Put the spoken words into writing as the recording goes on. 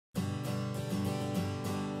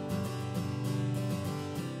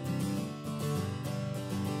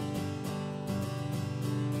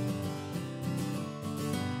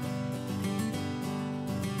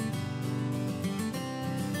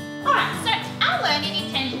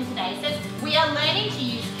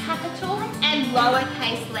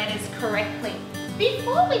lowercase letters correctly.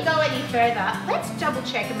 Before we go any further, let's double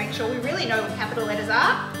check and make sure we really know what capital letters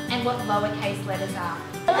are and what lowercase letters are.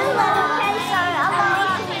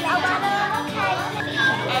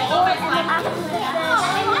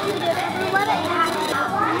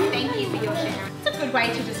 Thank you for your share. It's a good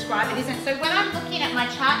way to describe it, isn't it? So when I'm looking at my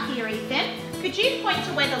chart here, Ethan, could you point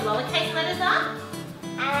to where the lowercase letters are?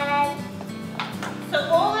 So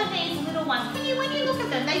all of these little ones, when you look at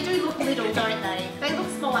them, they do look little, don't they? They look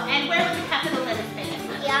smaller. And where would the capital letters be?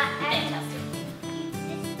 Yeah. Fantastic.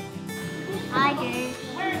 I do.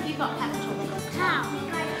 Where have you got capital letters? How?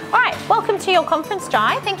 All right, welcome to your conference,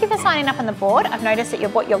 Jai. Thank you for signing up on the board. I've noticed that you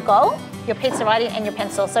brought your goal, your piece of writing and your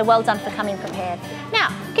pencil, so well done for coming prepared. Now,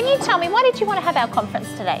 can you tell me, why did you want to have our conference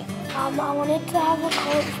today? I wanted to have a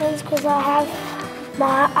conference because I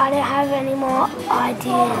don't have any more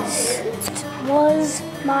ideas. It was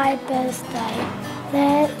my birthday.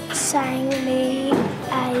 They sang me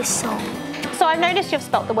a song. So I've noticed you've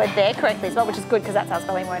spelt the word there correctly as well, which is good because that's our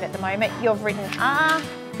spelling word at the moment. You've written R,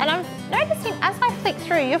 and I'm noticing as I flick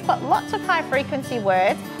through, you've got lots of high frequency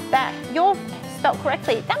words that you've spelt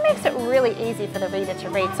correctly. That makes it really easy for the reader to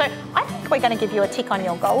read. So I think we're going to give you a tick on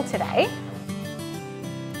your goal today.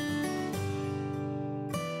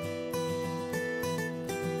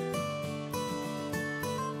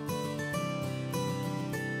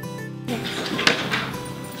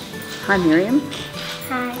 Hi Miriam.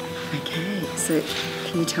 Hi. Okay, so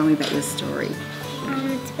can you tell me about your story?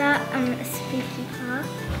 It's about a spooky park.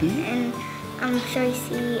 Yeah. And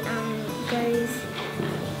Sophie goes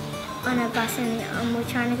on a bus and we're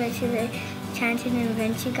trying to go to the Enchanted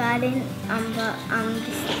Adventure Garden, but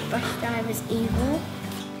this bus driver's evil.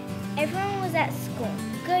 Everyone was at school.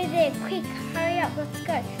 Go there, quick, hurry up, let's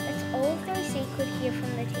go. That's all Sophie could hear from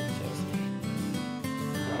the teachers.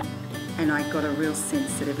 And I got a real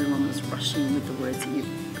sense that everyone was rushing with the words that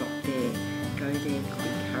you've got there. Go there,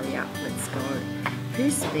 quick, hurry up, let's go.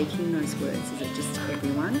 Who's speaking those words? Is it just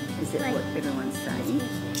everyone? Is it what everyone's saying?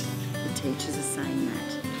 The teachers are saying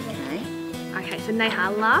that, okay? Okay, so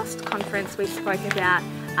Neha, last conference we spoke about,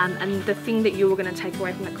 and the thing that you were going to take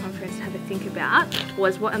away from that conference to have a think about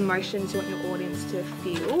was what emotions you want your audience to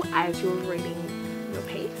feel as you're reading your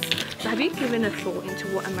piece. So have you given a thought into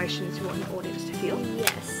what emotions you want your audience to feel?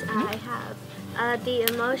 Yes, I have.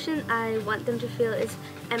 The emotion I want them to feel is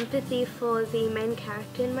empathy for the main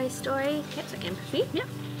character in my story. Yep, so empathy. Yep.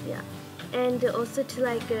 Yeah. And also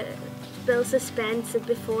to build suspense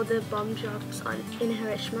before the bomb drops in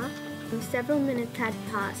Hiroshima. Several minutes had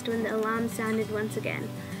passed when the alarm sounded once again.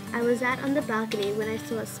 I was out on the balcony when I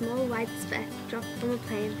saw a small white speck drop from a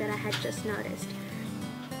plane that I had just noticed.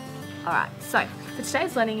 Alright, so for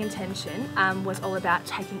today's learning intention was all about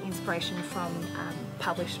taking inspiration from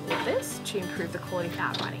published authors to improve the quality of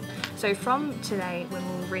our writing. So from today, when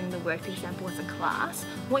we're reading the worked example as a class,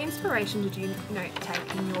 what inspiration did you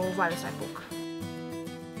take in your writer's notebook?